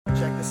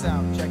this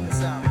out, check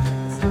this out, check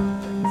this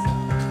out, check this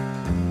out.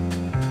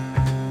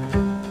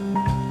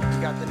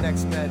 We got the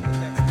next med, the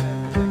next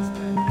med, the next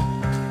med.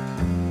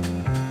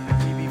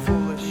 We be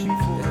foolish, be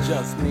foolish. It's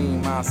just me,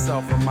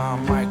 myself, and my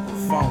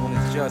microphone.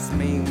 It's just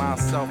me,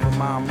 myself, and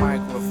my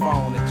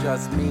microphone. It's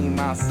just me,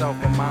 myself,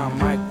 and my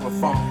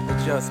microphone.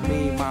 It's just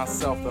me,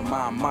 myself, and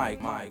my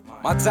mic.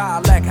 My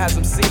dialect has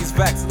them C's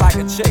vexed like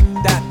a chick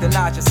that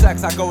denies your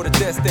sex. I go the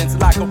distance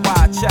like a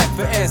wide check.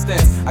 For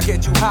instance, I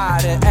get you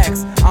higher than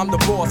X. I'm the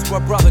boss,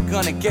 what brother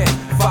gonna get?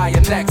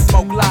 Fire next,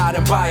 smoke loud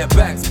and buy a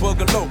Bex.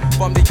 Boogaloo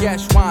from the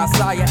Yeshwan,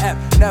 Sire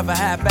F. Never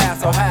half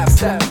ass or half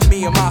step.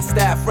 Me and my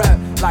staff rep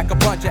like a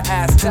bunch of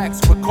Aztecs.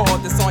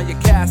 Record this on your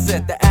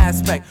cassette. The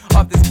aspect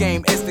of this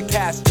game is to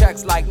cash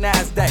checks like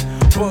NASDAQ.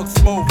 Book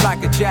smooth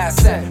like a jazz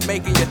set,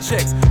 making your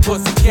chicks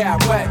pussy cat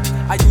wet.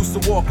 I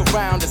used to walk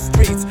around the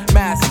streets,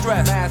 mad stress.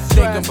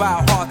 Thinking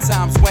about hard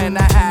times when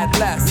I had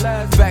less.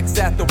 Vexed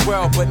at the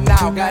world, but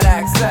now got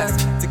access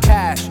to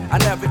cash I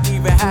never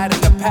even had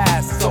in the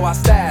past. So I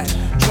stash,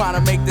 trying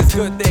to make this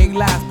good thing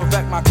last.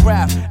 Perfect my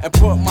craft and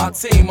put my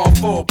team on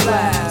full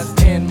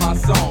blast. In my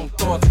zone,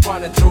 thoughts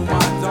running through my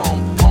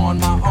dome. On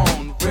my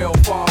own, real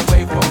far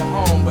away from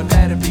home. But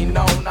let it be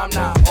known, I'm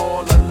not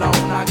all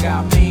alone. I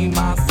got me,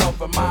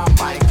 myself, and my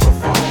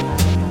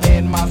microphone.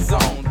 In my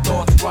zone,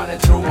 thoughts running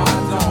through my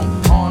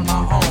dome. On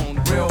my own,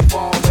 real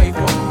far away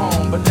from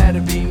home. But let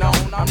it be known,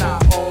 I'm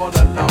not all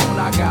alone.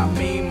 I got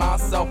me,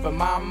 myself, and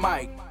my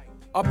mic.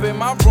 Up in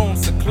my room,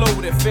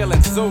 secluded,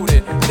 feeling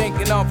suited.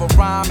 Thinking of a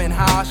rhyme and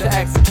how I should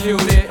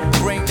execute it.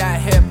 Bring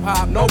that hip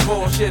hop, no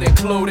bullshit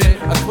included.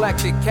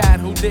 Eclectic cat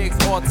who digs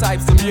all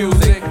types of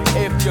music.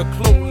 If you're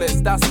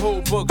clueless, that's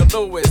who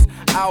Boogaloo is.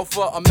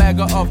 Alpha,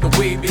 omega of the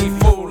we be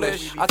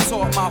foolish. I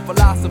taught my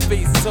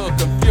philosophies to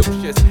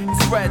Confucius. He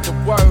spread the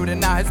word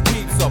and now his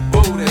peeps are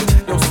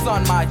Buddhist. Yo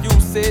son, my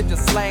usage of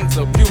slang's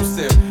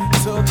abusive.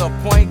 To the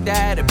point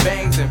that it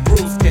bangs and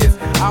bruise kids.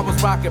 I was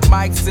rocking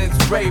mics since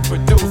Dre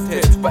produced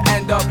hits. But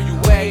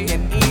NWA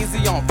and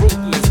Easy on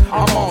Ruthless.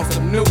 I'm on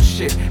some new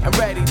shit and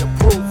ready to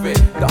prove it.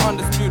 The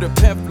undisputed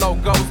pimp flow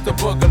goes to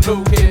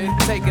Boogaloo Kid.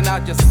 Taking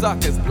out your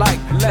suckers like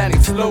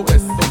Lennox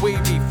Lewis. But we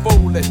be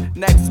foolish,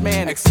 next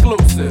man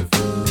exclusive.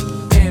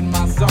 In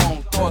my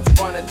zone, thoughts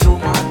running through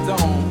my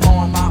dome.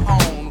 On my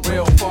own,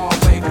 real far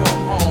away from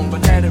home.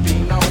 But let it be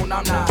known,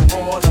 I'm not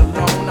all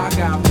alone. I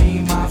got me,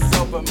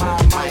 myself, and my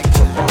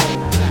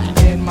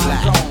microphone. In my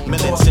zone,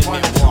 thoughts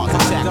running through my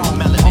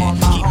dome.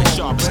 Keep it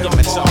sharp,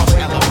 skimming soft,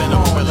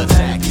 elemental, gorilla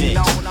tactics.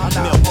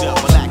 Milk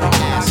double lactic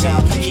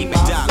acid. Keep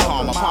it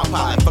 .com, a palm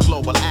pilot for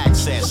global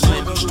access.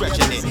 Slim,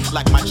 stretching it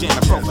like my gym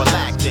and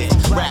prophylactic.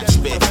 Rap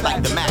spit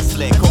like the max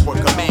flick, Cobra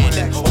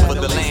commanding over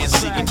the land,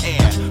 seeking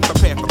air.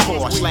 Prepare for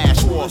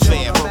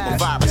 /warfare. Verbal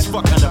virus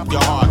fucking up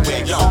your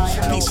hardware, yo.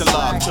 Peace and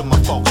love to my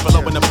folks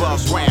below and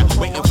above ground,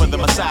 waiting for the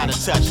Messiah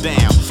to touch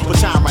down. But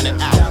time running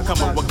out,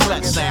 coming with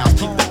clutch sounds.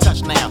 Keep the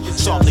touch now,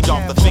 softly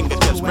off the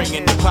fingertips,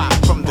 bringing the pop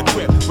from the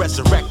grip,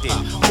 resurrected.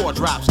 Four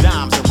drops,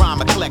 dimes, and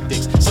rhyme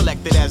eclectics,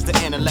 selected as the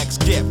intellect's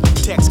gift.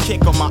 Text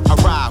kick on my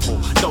arrival,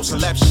 no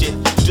celeb shit,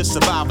 just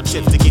survival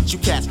tips to get you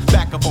cats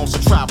back up on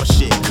some tribal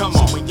shit. Come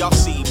on, when y'all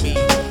see me,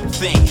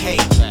 think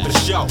hate, the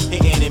show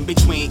hitting in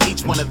between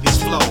each one of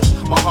these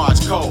flows. My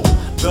heart's cold,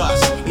 thus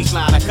each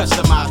line I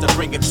customize to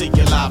bring it to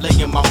your live,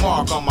 laying my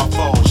mark on my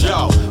foes,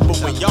 yo. But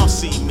when y'all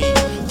see me,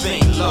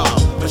 think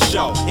love, the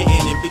show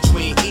hitting in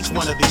between each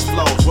one of these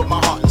flows with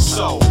my heart and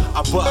soul.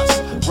 I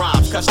bust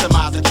rhymes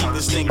customized to keep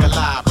this thing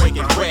alive,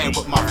 breaking bread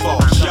with my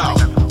folks, yo.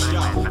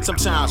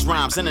 Sometimes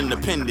rhymes in an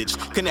appendage,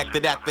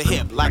 connected at the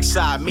hip like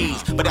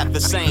Siamese, but at the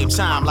same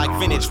time like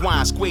vintage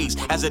wine squeeze.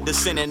 As a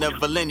descendant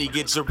of a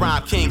lineage of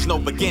rhyme kings, no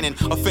beginning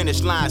or finish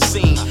line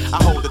seen.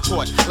 I hold the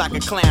torch like a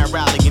clan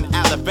rally in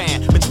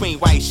Alabama. Between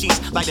white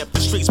sheets, light up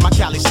the streets, my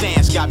Cali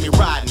stance got me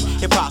riding.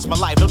 Hip hop's my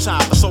life, no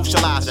time for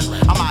socializing.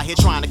 I'm out here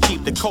trying to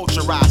keep the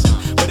culture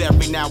rising, but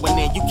every now and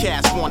then you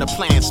cats wanna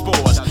plant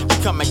spores,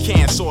 becoming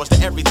cancers to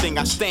everything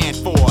I stand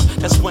for.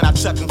 That's when I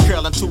tuck and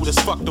curl into this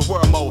fuck the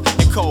world mode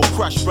and cold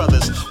crush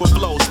brothers with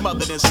flows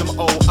smothered in some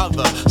old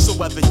other. So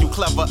whether you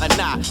clever or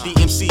not, the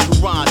MC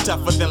who rhyme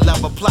tougher than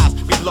leather plots,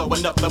 be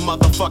blowing up the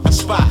motherfucking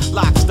spot.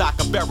 Lock, stock,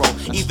 a barrel,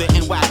 either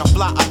in wag or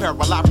fly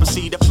apparel. I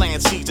proceed to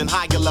plant seeds in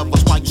higher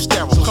levels while you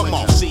sterile. Come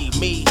on, see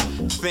me,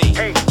 think.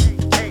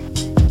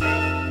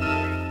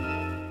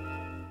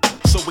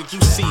 So when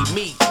you see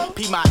me,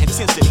 be my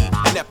intensity,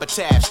 an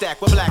epitaph stacked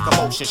with black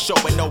emotion,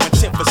 showing no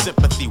intent for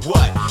sympathy.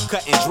 What?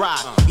 Cut and dry.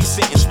 Each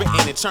sentence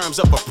written in terms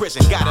of a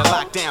prison. Got it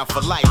locked down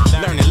for life.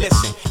 Learn and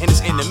listen. And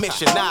it's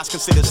intermission. Nas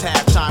considers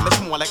halftime. It's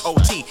more like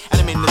OT.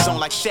 And I'm in the zone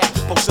like Shaq.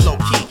 Posted low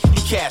key.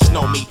 You cats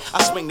know me.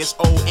 I swing this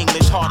old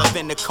English harder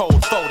than the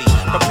cold 40.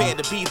 Prepare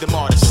to be the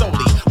martyr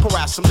solely. Pour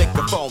out some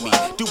liquor for me.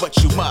 Do what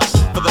you must.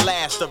 For the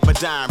last of a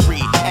dying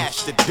breed.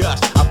 Ash to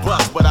dust. I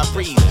bust what I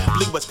breathe.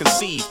 Bleed what's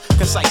conceived.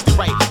 Concisely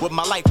right with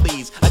my life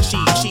leads.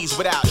 Achieve cheese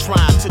without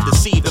trying to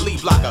deceive the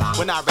lead blocker.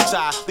 When I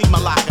retire, leave my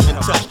locker in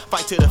touch.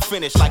 Fight to the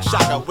finish like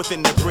Shaka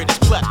within the British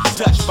clutch.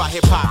 Touched by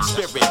hip hop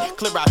spirit.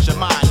 Clear out your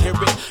mind, hear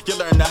it. You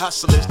learn the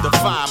hustle is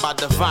defined by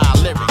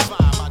divine lyrics.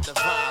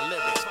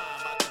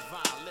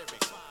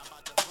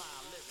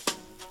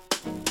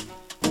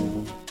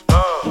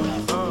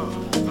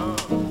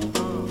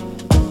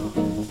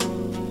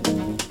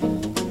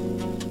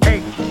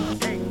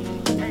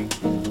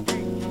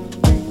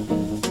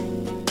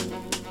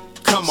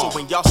 Come on,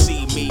 when y'all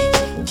see me,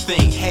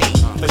 think hey,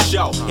 for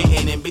sure.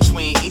 Hitting in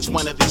between each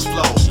one of these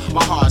flows.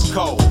 My heart's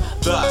cold,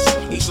 thus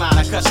each line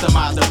I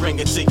customize to bring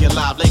it to you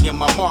live, laying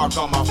my mark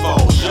on my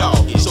foes. Yo,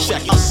 so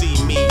check y'all see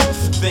me,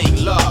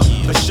 think love,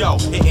 for sure.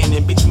 Hitting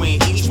in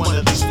between each one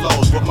of these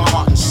flows with my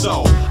heart and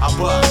soul. I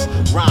bust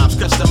rhymes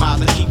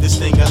customized to keep this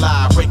thing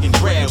alive, breaking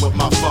bread with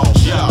my foes.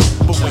 Yo,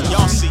 but when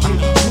y'all see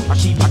me, I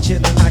keep it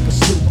chillin' like a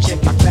suit,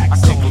 checking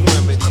facts and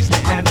remedies to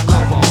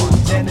analyze the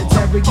moods and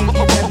interrogating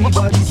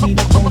everybody seen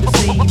up on the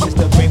scene.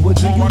 Mr. Brain, what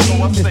do you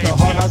mean? Mr.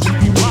 Hard, how do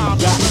you mean?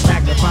 Got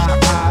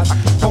magnified eyes,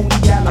 phony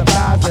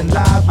alibis and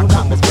lies will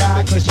not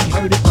misguide, cause she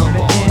heard it from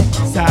the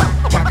inside.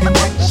 Got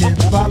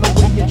connections,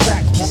 following your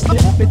tracks, we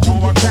slip into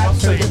your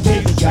traps, so the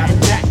baby got a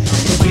knack.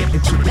 So get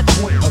into the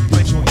point of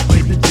the joint,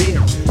 in the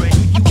deal. Do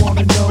you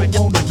wanna know,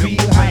 wanna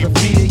feel how to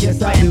feel?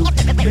 Yes, I do.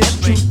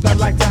 Miss truth, I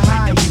like to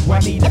hide you. I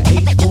need an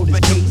ace for this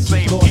case.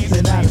 Lost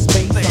in outer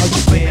space, all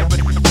you fam.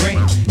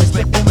 Brain, it's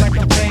looking like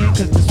I'm playing,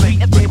 cause the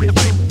sweet baby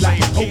truth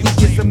like always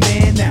gets a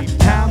man now.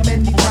 How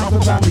many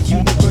times around the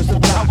universe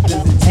of life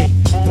does it take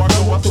to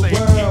blow up the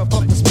world?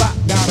 Fuck the spot,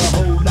 got a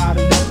whole lot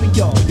of love for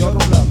y'all. Y'all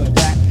don't love it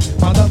back.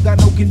 My love got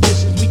no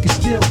conditions, we can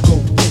still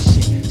go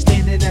fishing.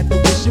 Standing at the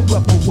wishing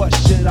well, for what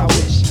should I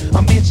wish?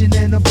 I'm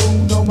mentioning a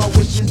boon, all my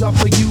wishes are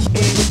for you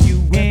and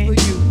you and for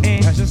you,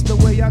 and that's just the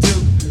way I do.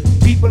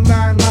 People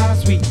lie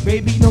sweet,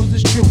 baby knows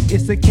it's true.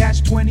 It's a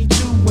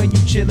catch-22 when you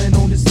chillin'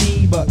 on the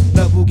scene, but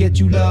love will get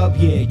you love,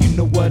 yeah, you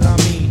know what I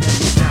mean.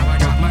 Now I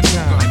got my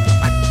time.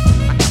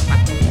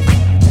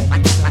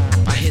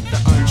 I hit the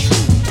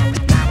untrue.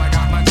 Now I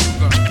got my new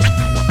girl.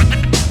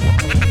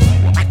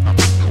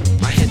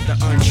 I hit the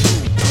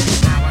untrue.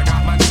 Now I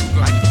got my new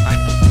girl.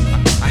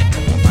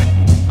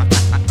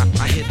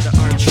 I hit the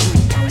untrue.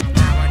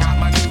 Now I got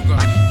my new girl.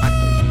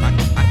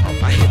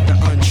 I hit the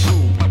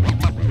untrue.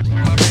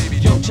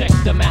 Yo, check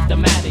the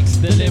mathematics,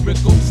 the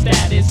lyrical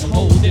status,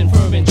 holding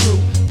firm and true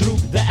through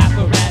the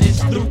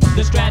apparatus, through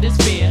the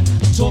stratosphere.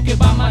 Talking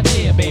about my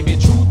dear baby,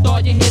 truth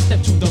all you hear,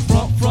 step to the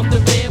front from the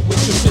rear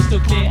with your crystal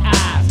clear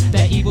eyes.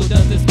 That evil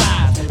does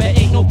despise, but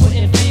ain't no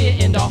putting fear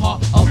in the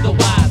heart of the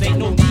wise. Ain't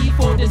no need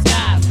for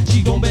disguise,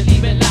 she don't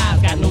believe in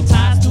lies. Got no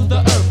ties to the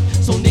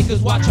earth, so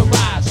niggas watch her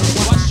rise.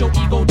 Watch your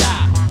ego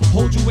die,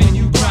 hold you when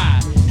you cry,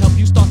 help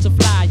you start to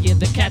fly, yeah,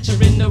 the catcher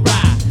in the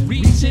rye.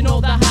 Reaching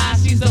all the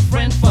highs, she's a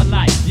friend for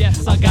life.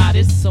 Yes, a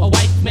goddess, a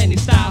wife, many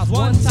styles,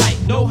 one type,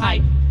 no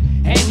hype.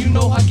 And you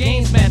know her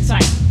game's mad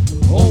tight.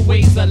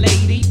 Always a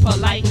lady,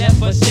 polite,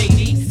 never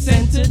shady.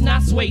 Centered,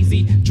 not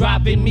Swayze,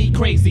 driving me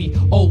crazy.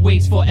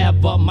 Always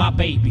forever, my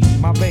baby.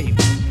 My baby.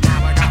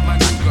 Now I got my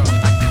new girl.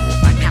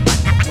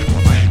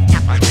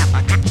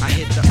 I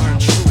hit the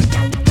untrue.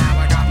 Now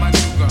I got my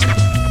new girl.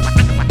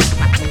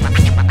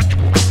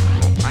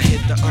 I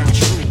hit the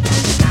untrue.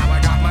 Now I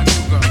got my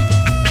new girl.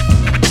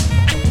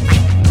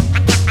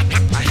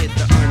 I hit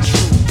the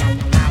untrue.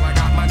 Now I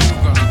got my new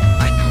girl.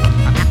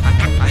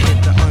 I hit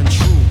the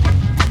untrue.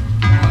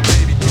 My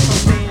baby. If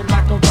I'm laying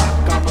like a rock,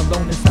 I'm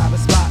alone inside a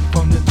spot.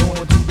 From the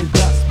dawn to the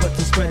dusk, but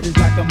the spread is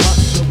like a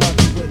must. So I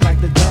do it like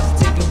the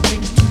dust, taking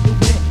wings to the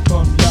wind.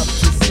 From love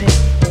to sin,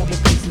 all the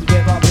places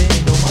where I've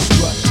been on my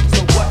strut.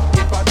 So what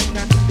if I do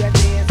not do that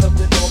dance of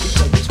the door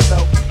because it's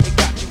flow? It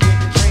got you in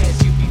the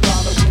trance, you be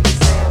following the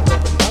sound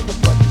of another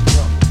fucking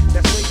drum.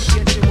 That's where you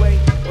get your way,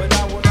 but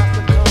I will not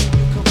succumb.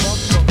 You come up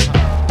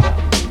sometime,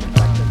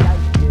 like the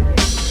light, yeah.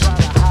 Try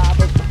to hide,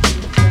 but you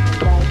feel it in the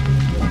light.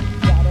 You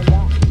gotta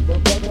lie, but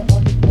better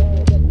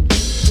understand that the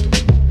truth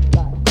is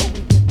like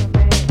always get the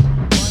man.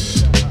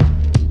 Wonder,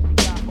 we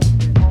got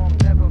open arms,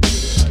 never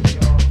fear,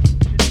 y'all.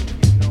 You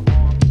should do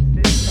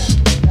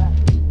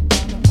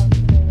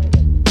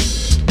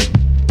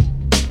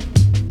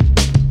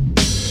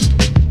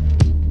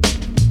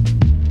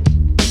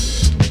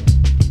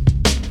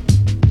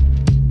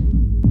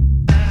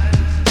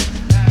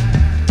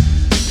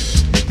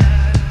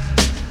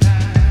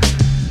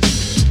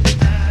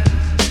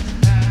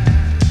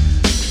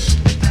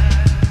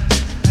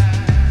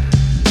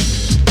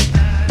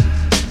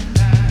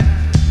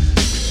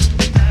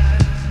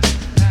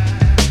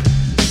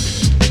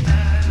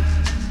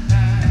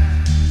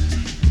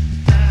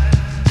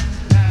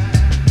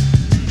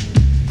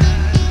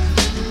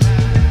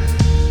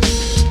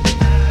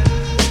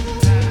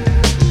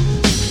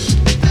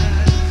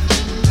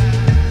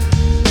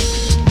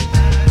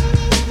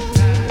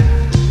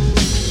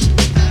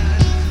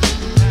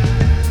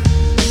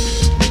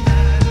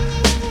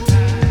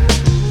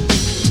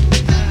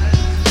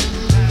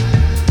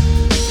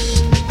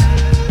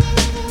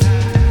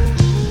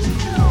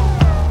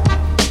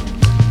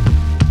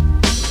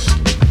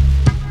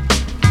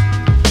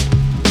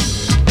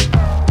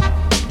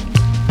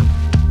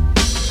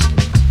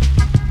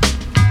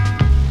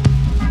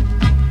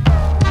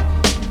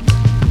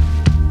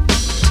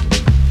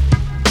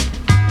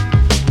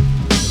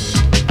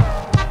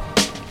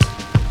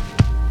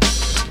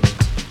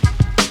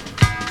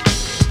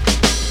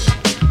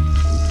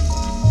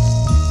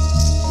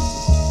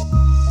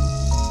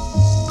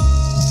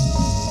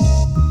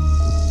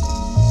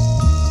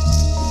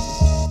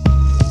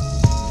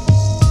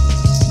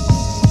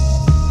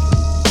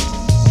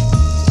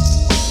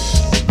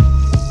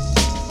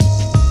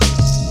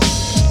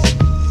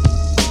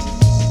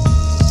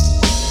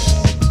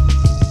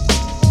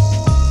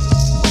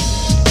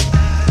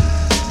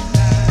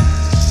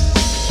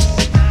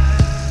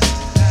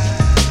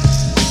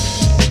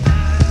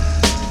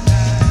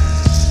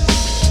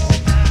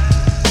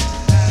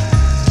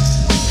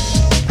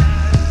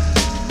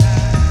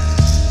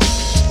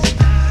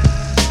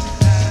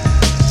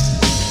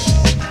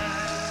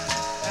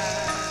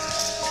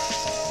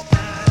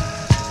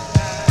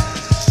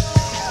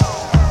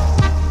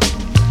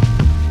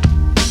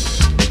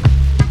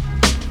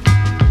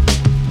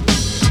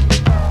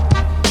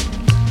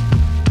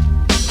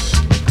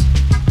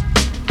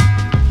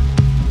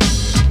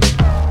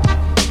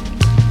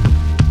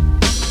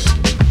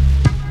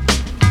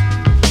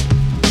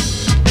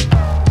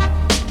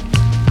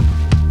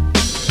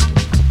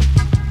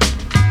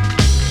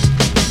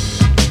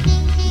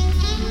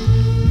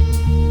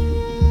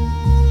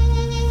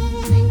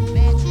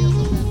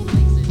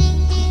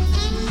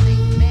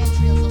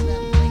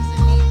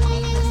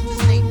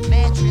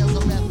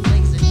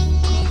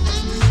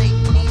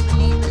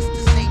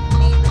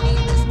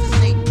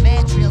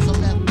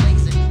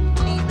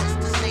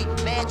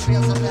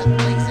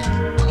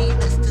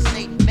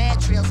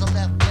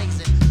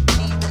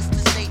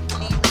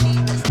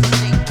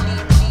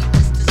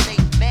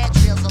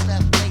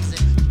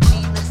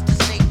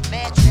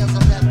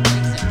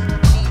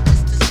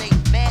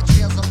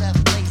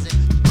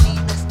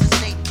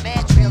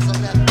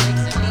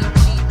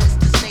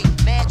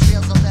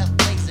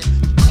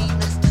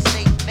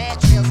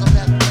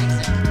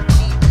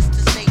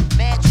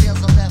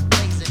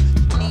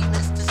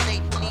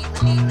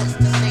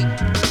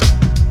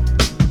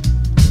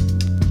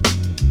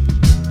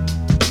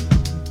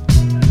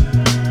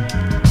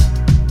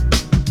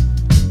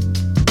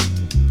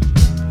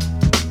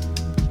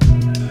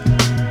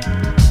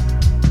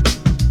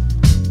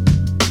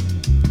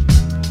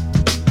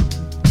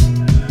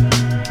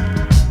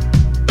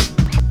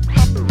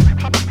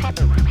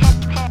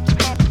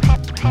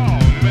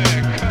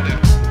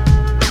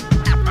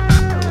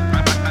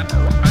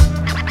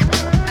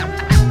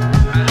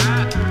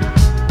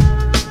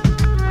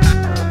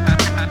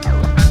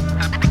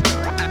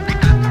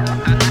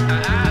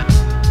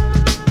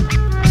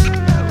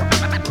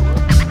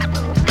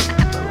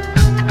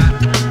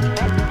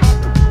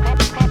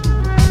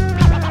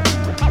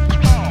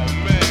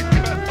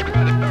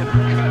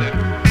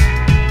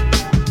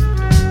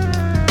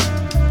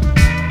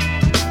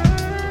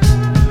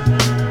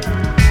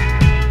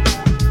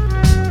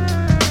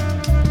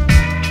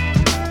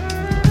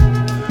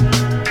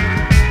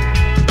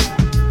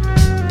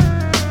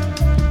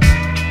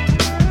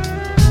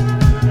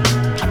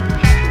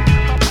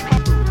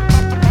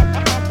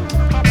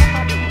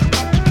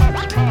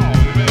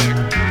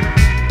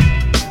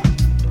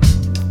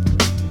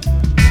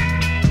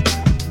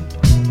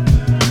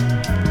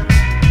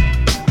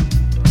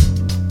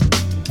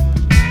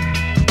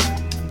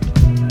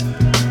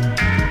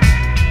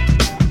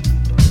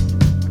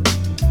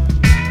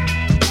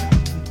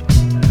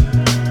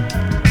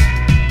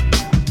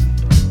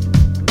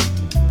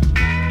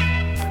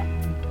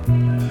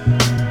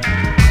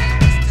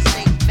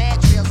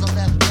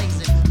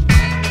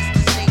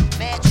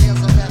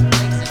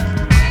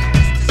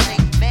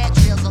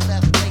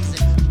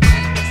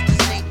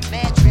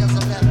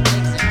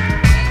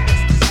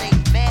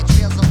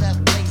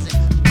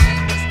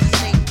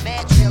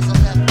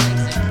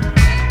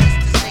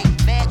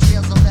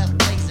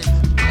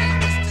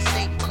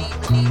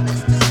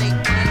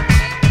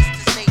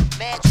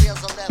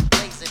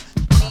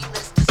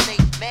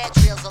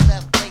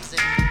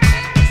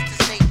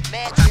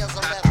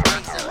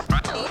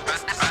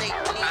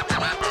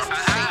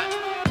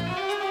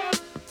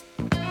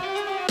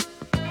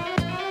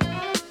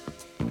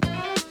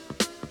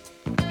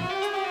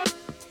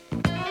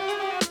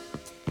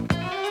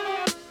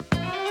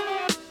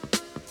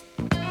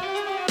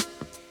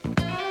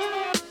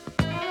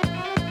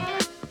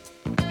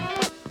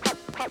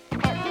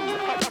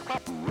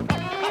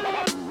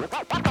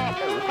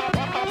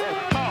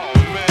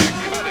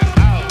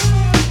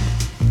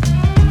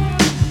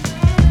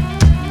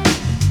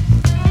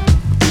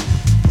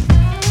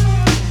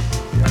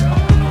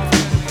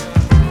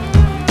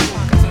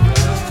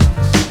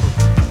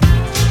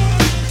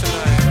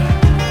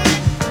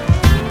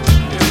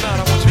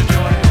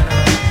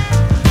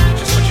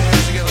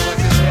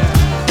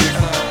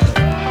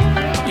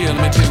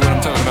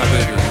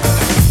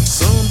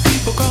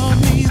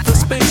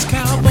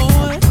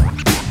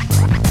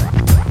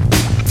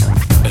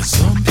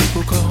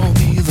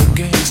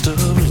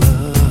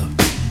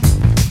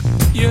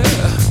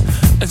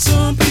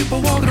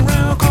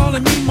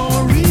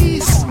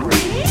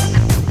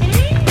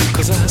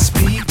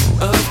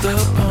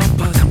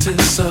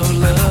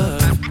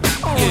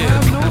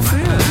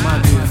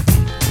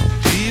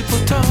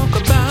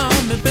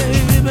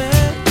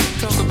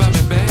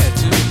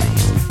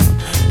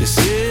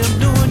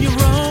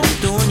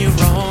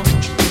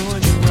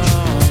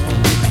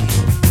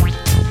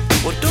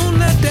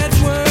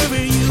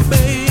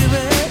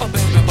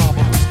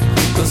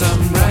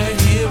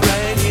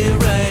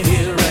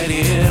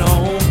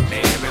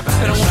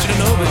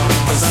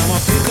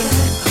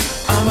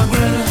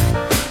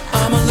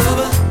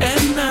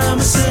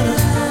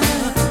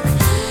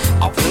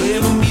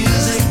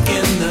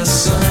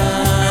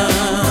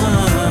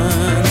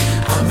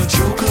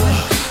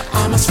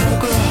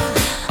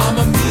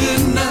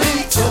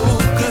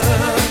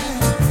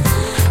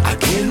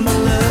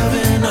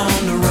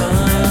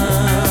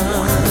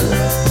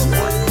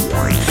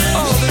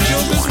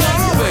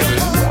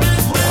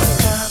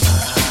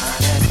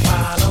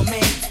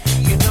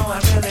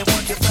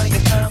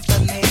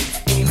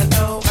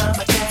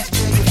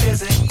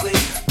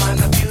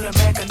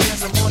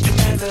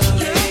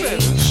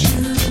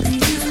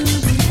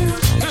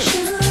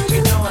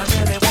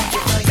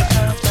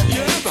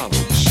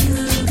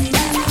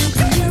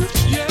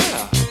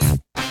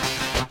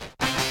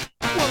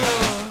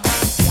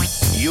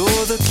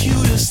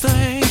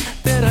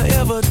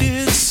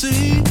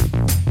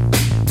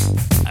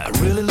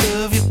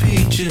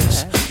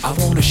delicious. I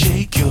wanna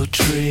shake your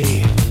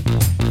tree.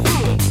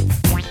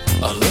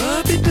 A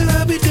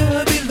lovey-dovey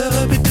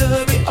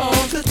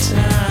all the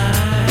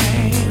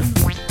time.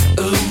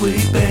 Oh,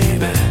 wait,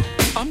 baby,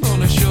 I'm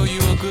gonna show you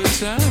a good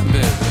time,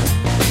 baby.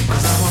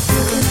 'Cause I'm a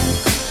picker,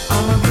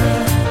 I'm a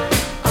girl,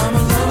 I'm a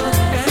lover,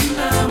 and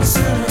I'm a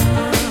sinner.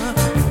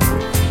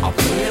 I'll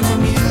play my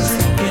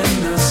music in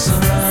the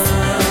sun.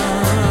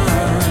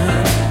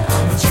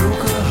 I'm a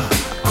joker,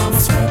 I'm a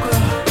smoker,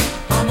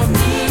 I'm a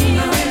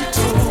midnight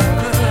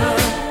talker.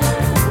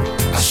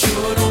 I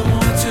sure don't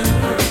want to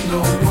hurt no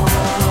one.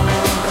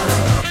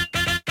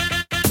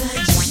 The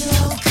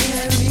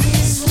Joker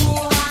is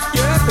wild.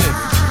 Yeah, baby.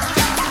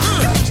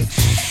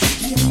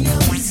 You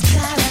know he's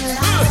got a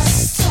lot of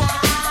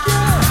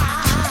style.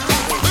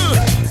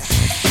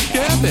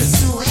 Yeah, baby.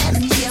 Swept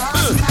me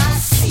off my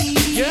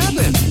feet. Yeah,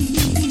 baby.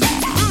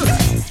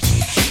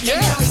 You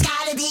know he's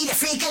gotta be the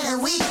freak of the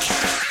week.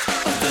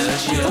 The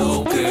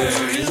Joker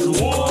is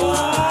wild.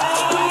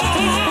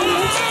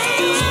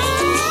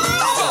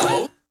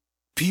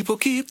 People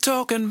keep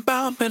talking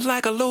about me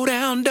like a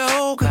low-down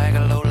dog, like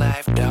a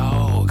low-life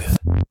dog.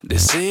 They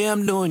say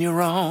I'm doing you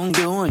wrong,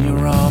 doing you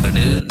wrong,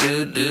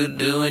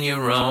 doing you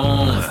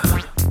wrong.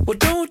 Well,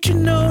 don't you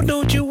know,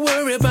 don't you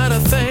worry about a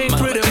thing,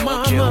 pretty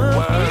mama. Don't you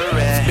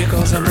worry.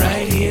 Because I'm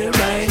right here,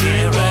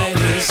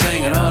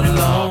 singing all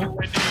along.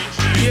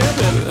 Yeah,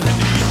 baby.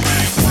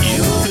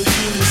 You're the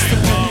cutest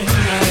thing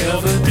I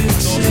ever did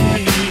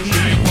see.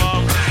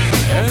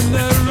 And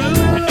that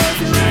really love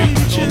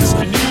reaches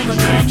never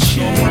come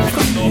shake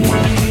from me.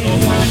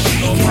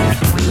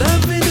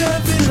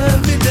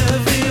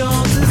 Lovey-dovey,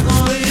 all this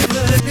noise,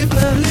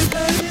 lovey.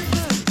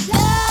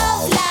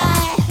 Love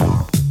life.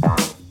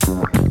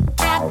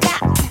 I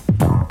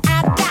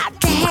got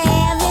to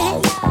have it.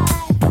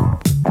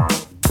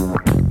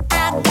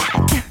 I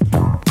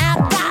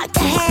got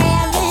to have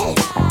it.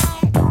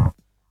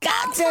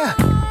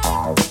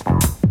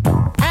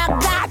 I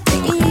got to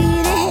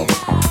eat it.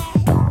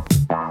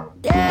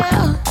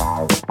 Yeah.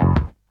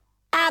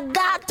 I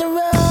got to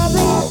rub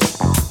it.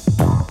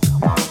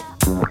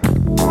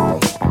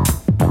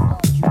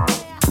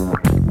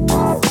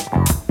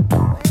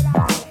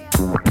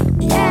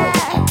 Yeah.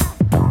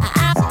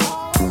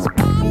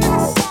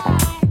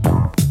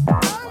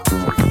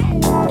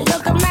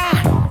 Look at me,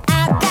 I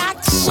got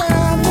to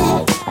serve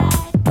it.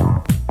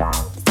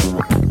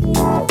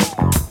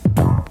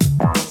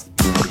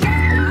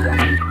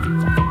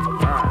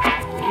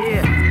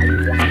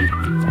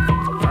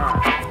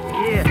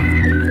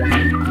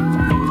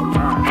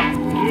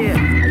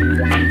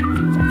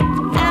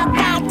 I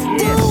got to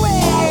do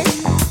it.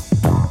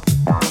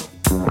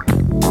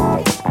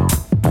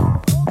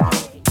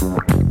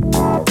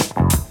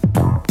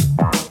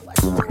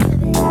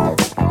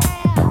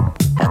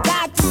 I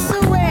got to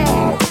do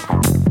it.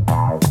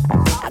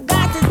 I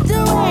got to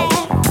do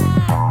it.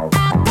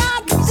 I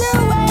got to do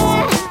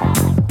it.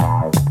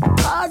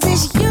 'Cause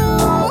it's you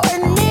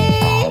and me,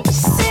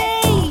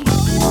 see.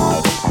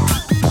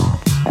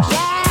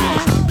 Yeah.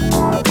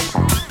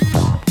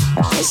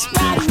 It's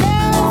my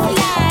love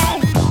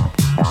life.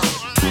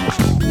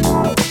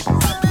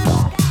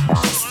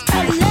 It's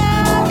my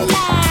love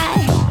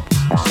life.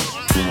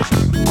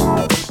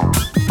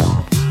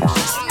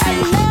 It's my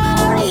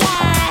love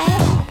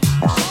life.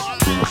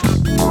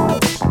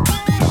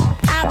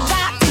 I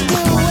got to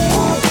do it.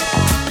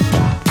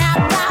 I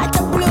got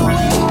to blue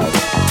it.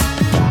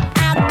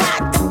 I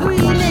got to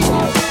green it.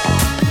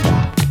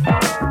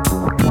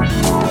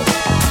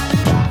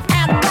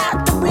 I got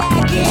to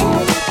black it.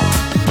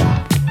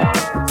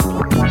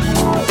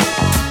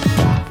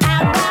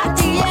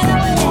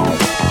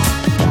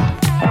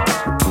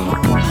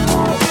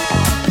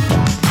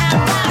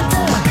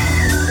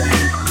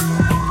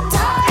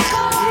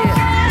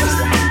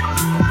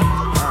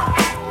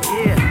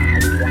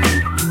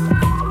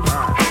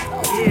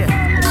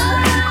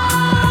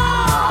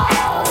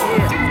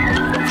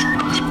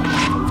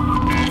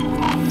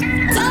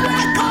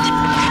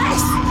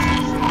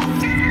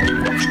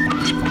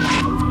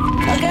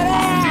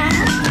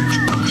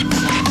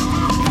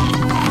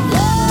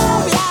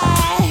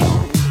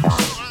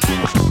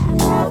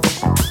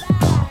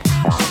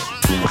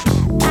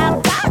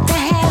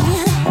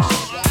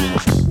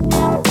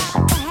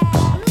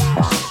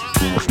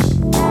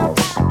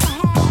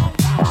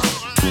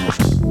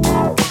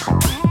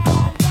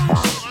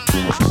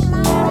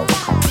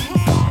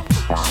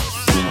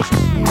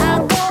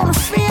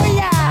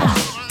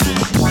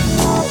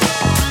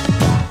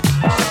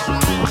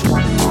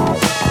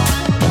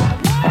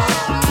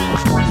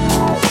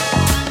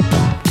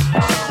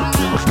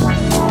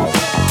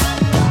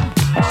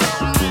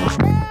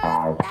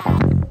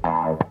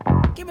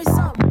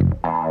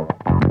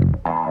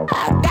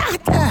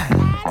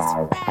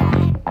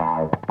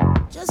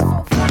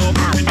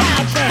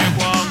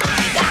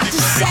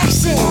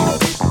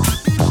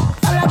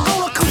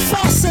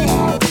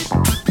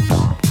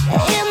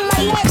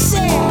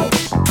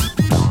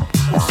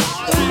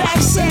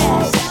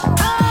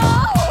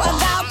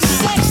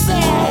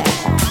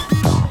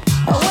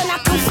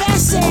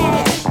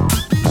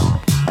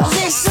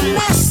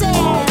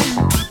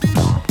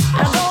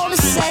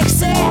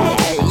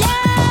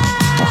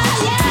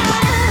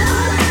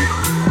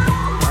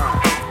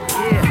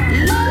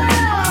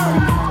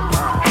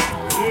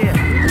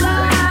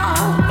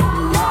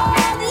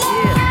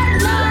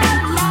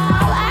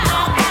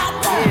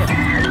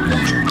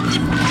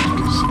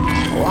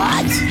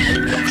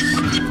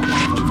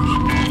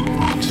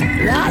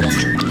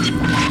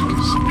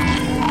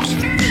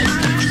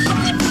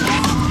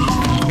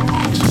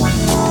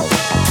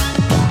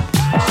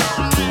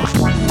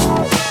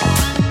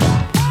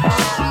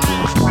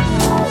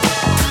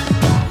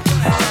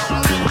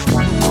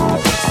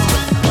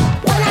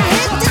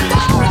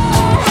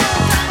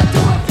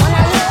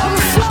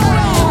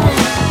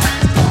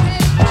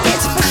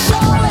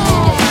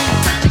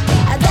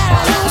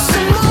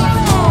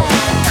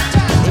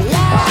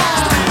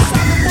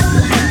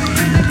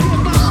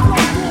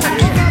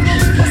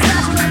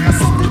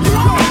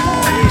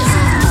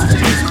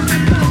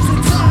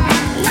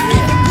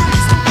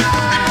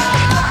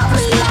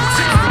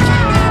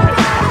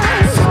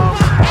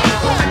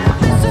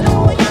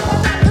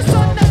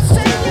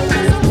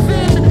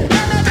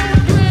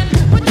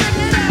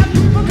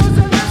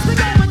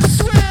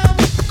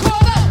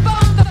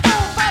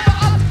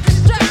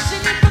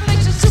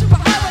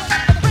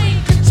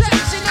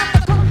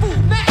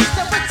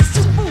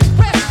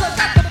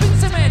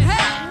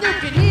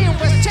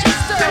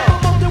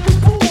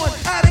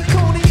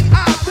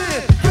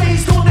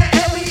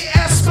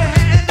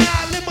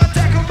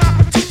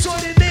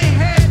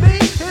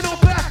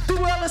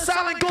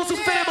 mind goes to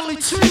family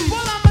tree.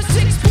 Well, I'm a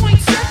 6.7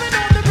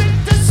 on the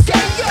Richter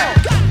scale.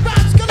 Got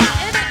rhymes galore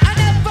and I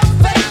never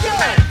fail.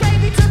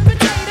 Gravy to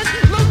potatoes,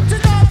 loot to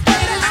no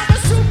faders. I'm a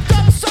souped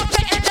up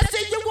sucker and I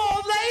see you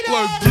all later.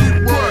 Let's do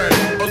right,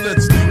 or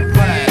let's do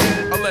right,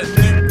 or let's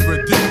do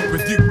right.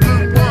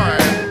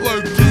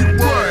 Let's do right, let's do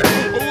right,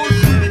 or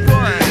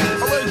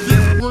let's do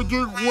right, or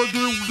let's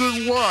do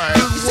right.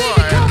 See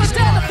me coming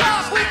down the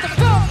block with the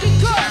funky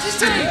guts, you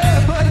see.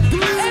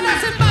 And I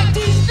said, Mike,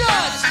 these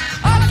nuts.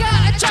 I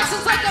got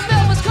adjustments like a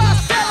Elvis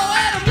Costello.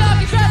 And I'm young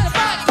and trying to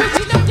fight, but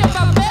you know you're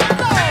my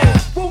mellow.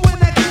 Well, when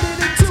I get it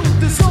into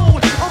the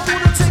zone, I'm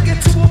gonna take it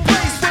to a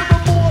place where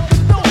I'm more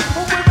than known.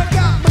 Or where I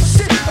got my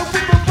shit, or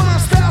where my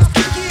mind styles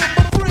kick in.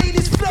 My brain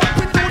is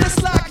flowing on this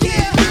like,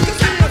 yeah, we can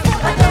get it.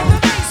 I know the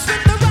bass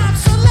with the rhyme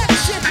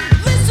selection.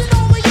 Listen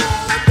over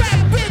y'all, I rap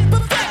with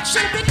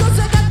perfection. Because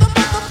I got the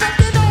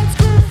motherfucking old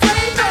school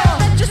flavor.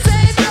 Let your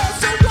save yours,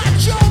 so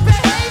watch your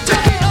behavior.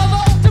 Taking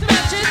over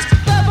dimensions,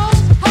 levels,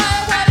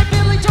 higher, why did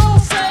Billy Joel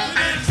say?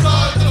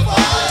 Inside the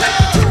fire. Take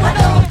it to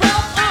another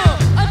realm,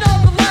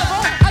 another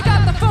level. I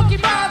got the funky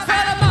minds,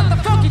 but I'm not the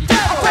funky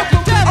devil. Funky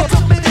devil. I'm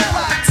jumping in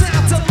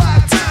lockdown to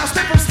lockdown.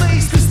 Step from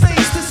stage to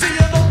see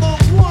another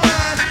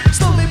one.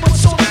 Slowly but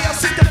surely I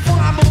see the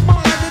find my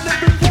mind. And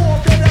every war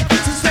that I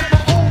get is like my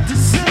own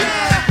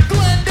design.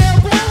 Glendale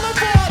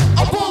Boulevard,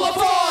 a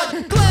boulevard.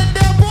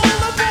 Glendale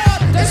Boulevard,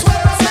 that's where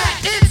I'm at.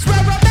 It's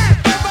where I'm at,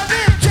 where I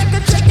live. Check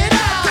it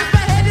out. 'Cause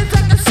my head is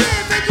like a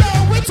sieve, and yo,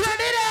 we turn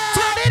it up.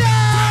 Turn it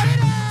up.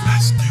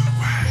 Let's do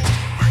right,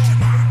 work your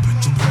mind, put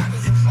your body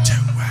into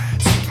it.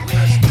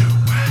 Let's do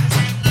right,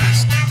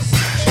 let's do right,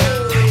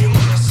 work your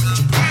mind, put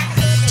your body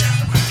into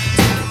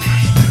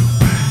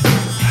it.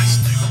 Let's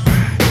do right, let's do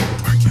right,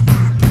 work your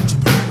mind, put your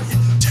body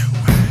into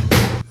it.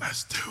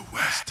 Let's do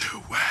right.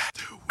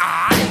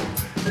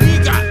 We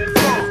got the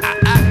phone.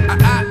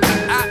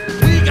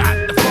 We got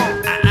the phone.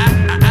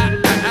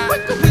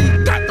 What the we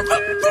got the phone?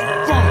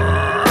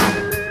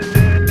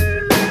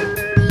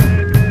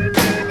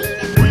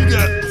 We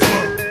got the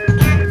funk.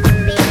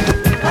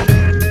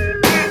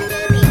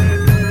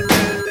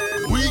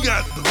 We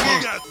got the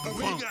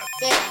funk.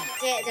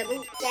 The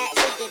boot, that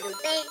shit, the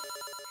big.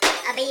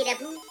 I be the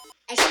boot,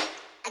 a shit,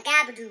 I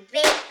got to do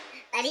big.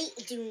 I need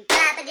to do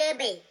the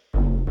big.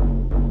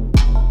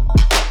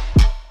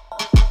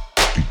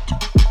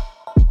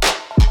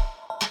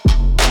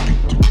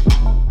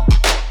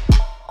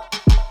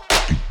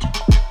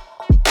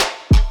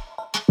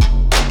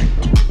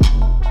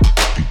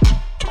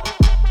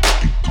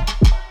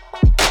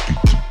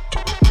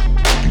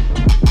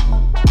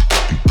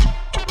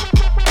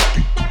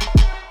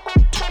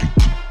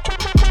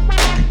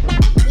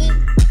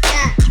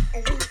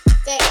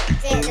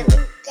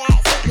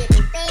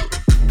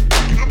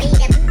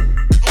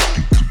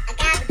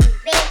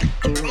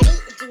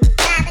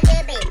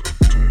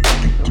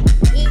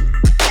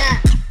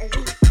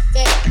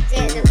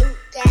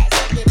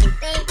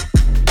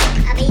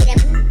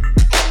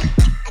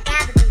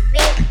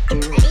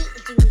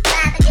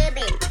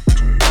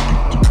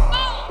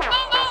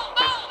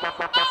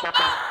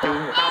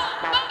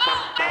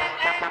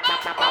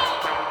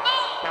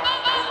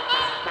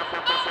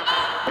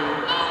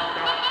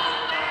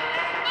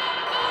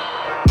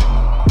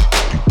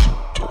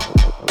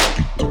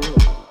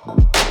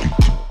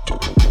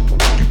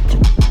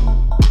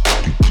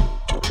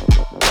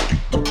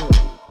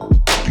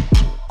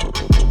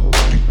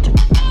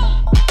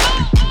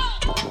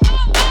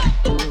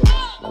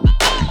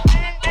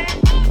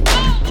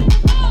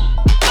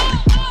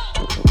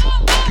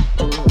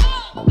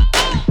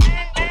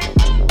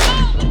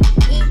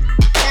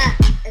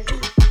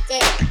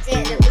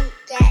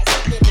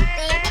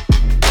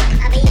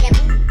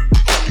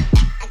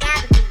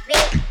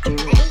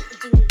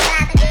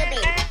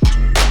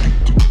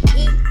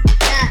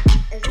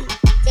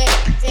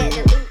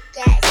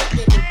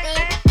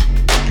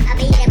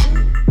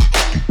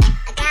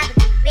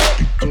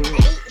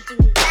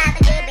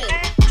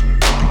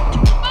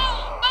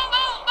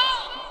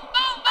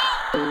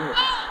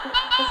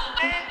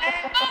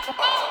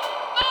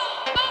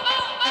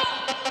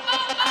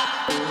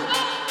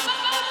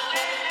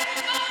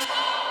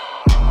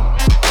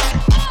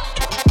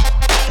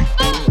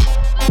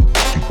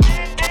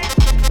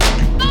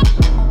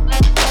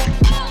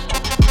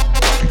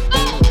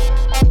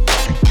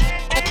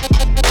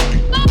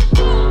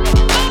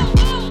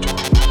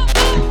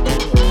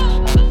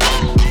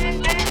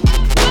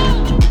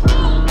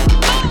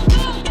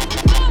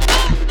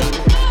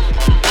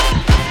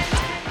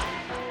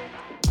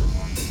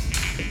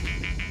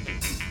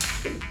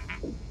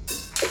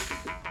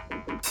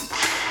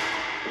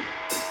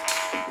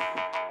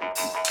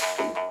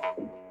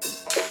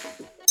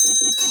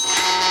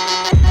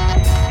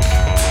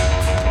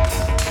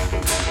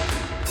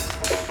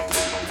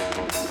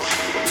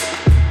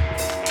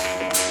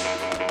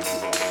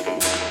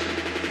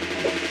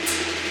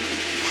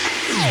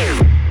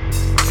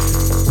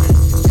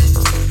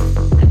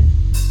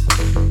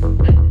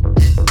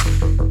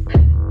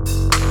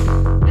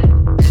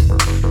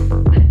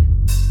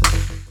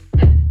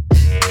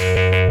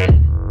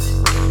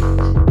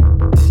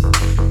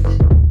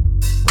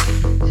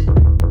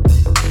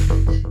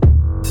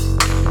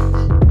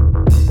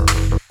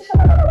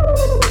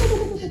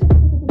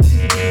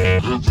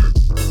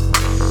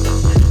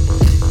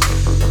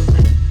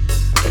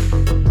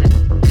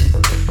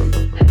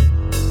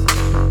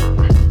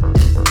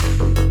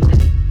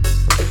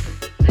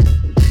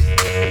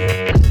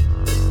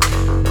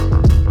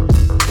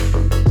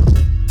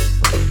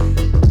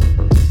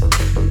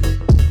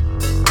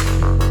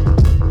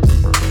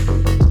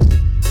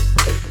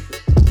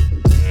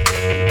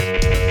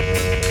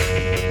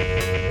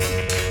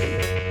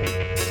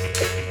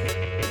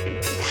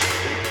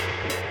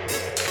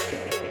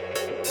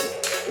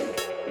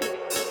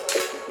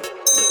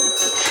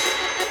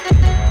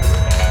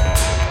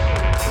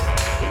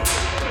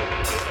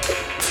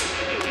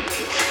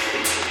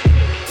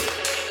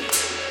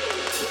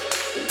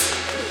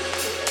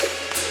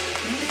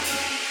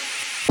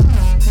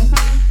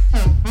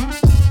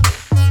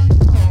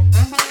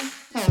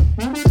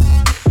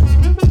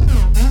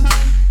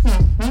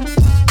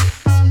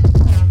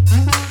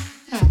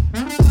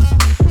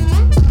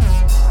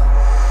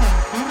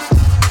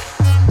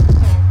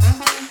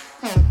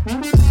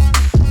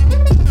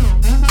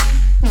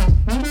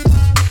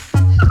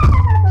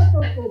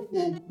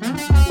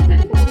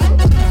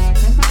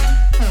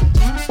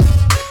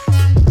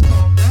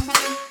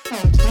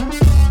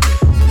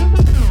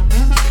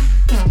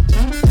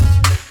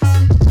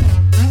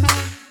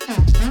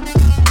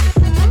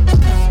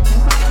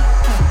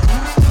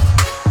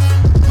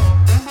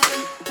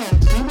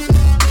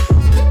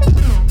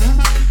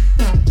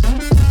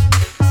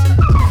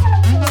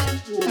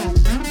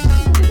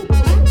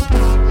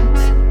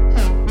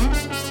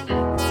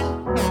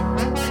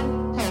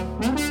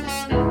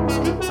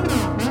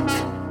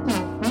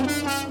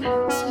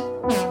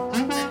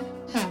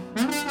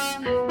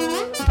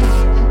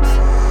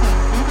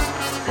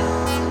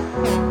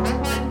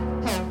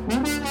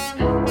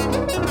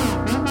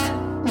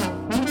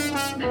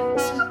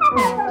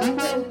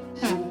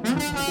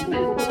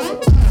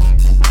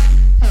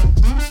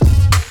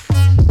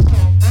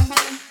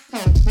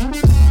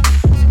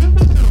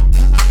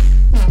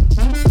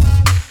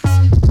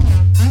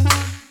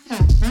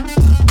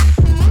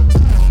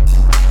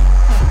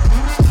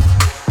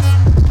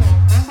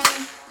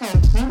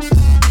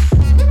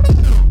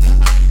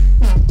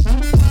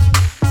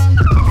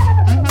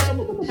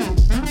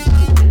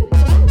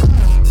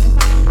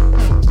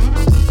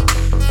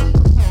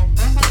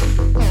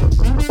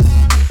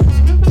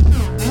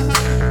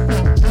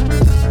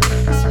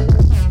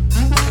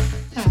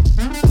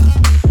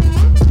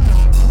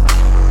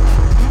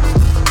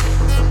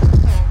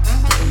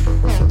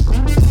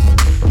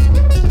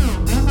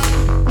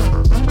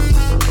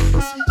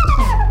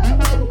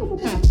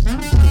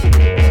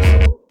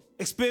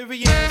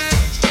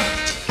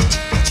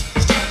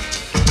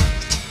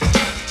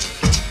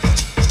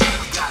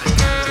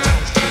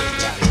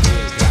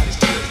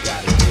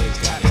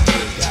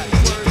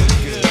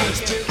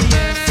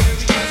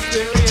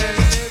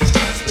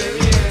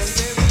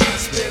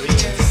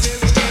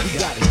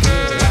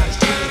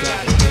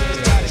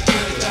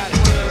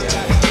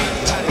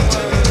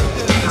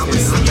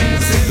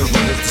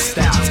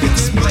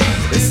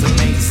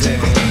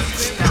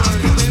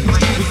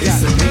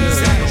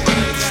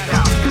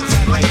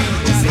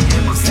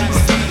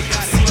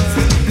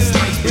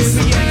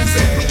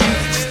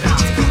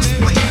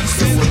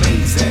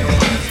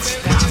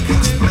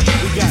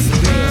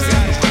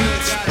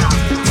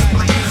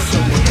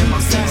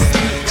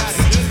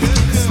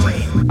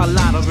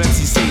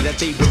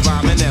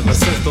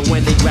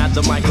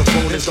 grab the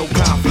microphone, there's no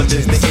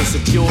confidence. The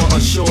insecure,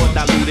 unsure,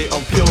 diluted,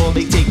 unpure,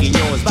 they taking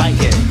yours,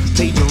 biting,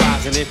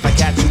 plagiarizing. If I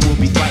catch you, we'll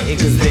be fighting,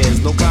 cause there's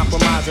no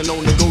compromising, no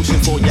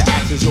negotiation for your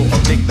actions. You're a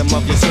victim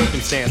of your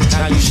circumstance.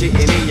 Now you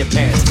shitting in your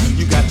pants.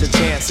 You got your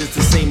chance, it's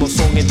the same old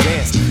song and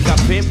dance. Got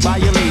pimped by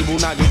your label,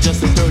 now you're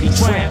just a dirty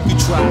tramp. You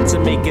tried to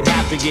make it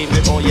happen, gave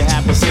it all you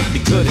had, but simply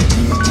couldn't.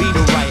 Read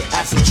or write,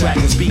 add, subtract,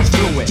 and speak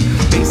fluent.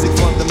 Basic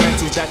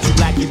fundamentals that you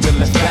lack, you've been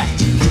left back.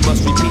 You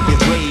must repeat your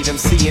grade,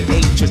 MC and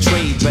ain't your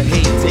trade. But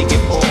hey, take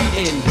it all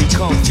in,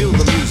 become, feel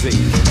the music.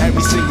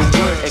 Every single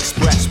word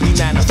expressed, we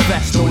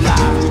manifest, no lie.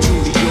 We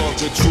truly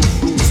yours with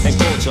truth, roots, and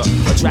culture.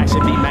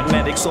 Attraction be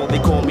magnetic, so they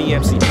call me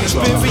MC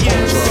Ultra. Ultra,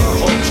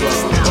 ultra,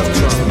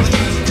 ultra.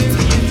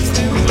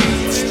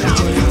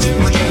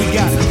 We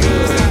got it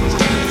good.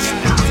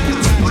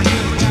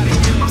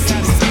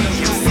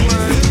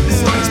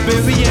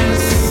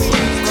 Experience.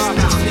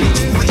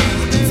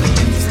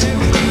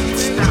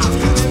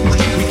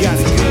 We got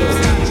it good.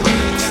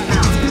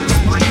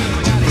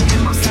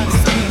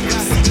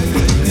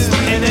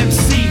 An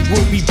MC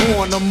will be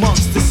born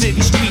amongst the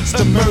city streets,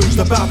 emerged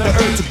about the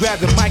urge to grab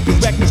the mic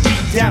and wreck the beat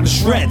down to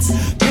shreds.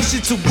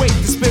 Mission to wake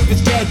the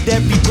spirit's dead.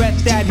 Every breath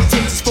that he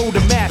takes is for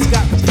the mask.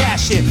 Got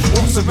compassion.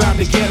 Walks around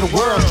the ghetto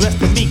world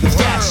dressed in meager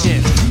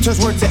fashion. Turns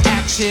word to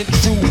action.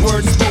 True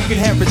words spoken.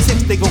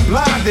 Heretics, they go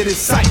blind at his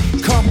sight.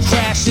 Come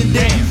crashing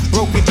down,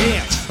 broken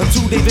down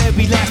until they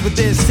very last. But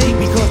then say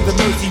because the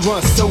mercy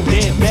runs so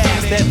damn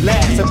fast. That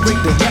last and bring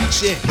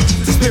direction.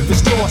 The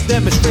spirit's lost.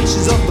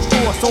 Demonstrations of the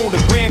force on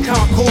the grand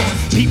concourse.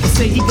 People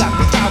say he got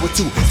the power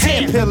to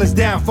tear pillars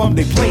down from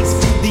their place.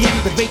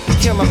 Deactivate the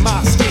killer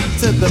mind state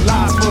to the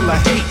lies full of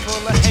hate.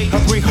 I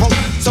bring hope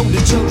so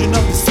the children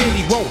of the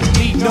city won't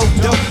need no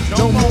dope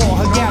no more.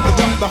 I gather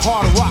up the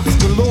hard rocks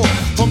galore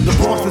from the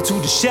Bronx to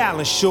the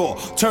Shallon Shore.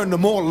 Turn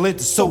them all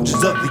into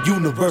soldiers of the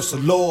universal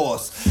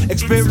laws.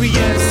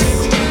 Experience.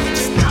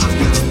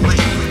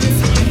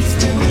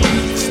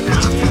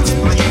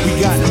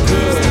 We got it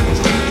good.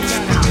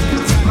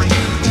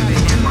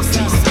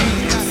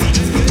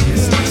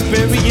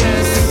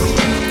 Experience.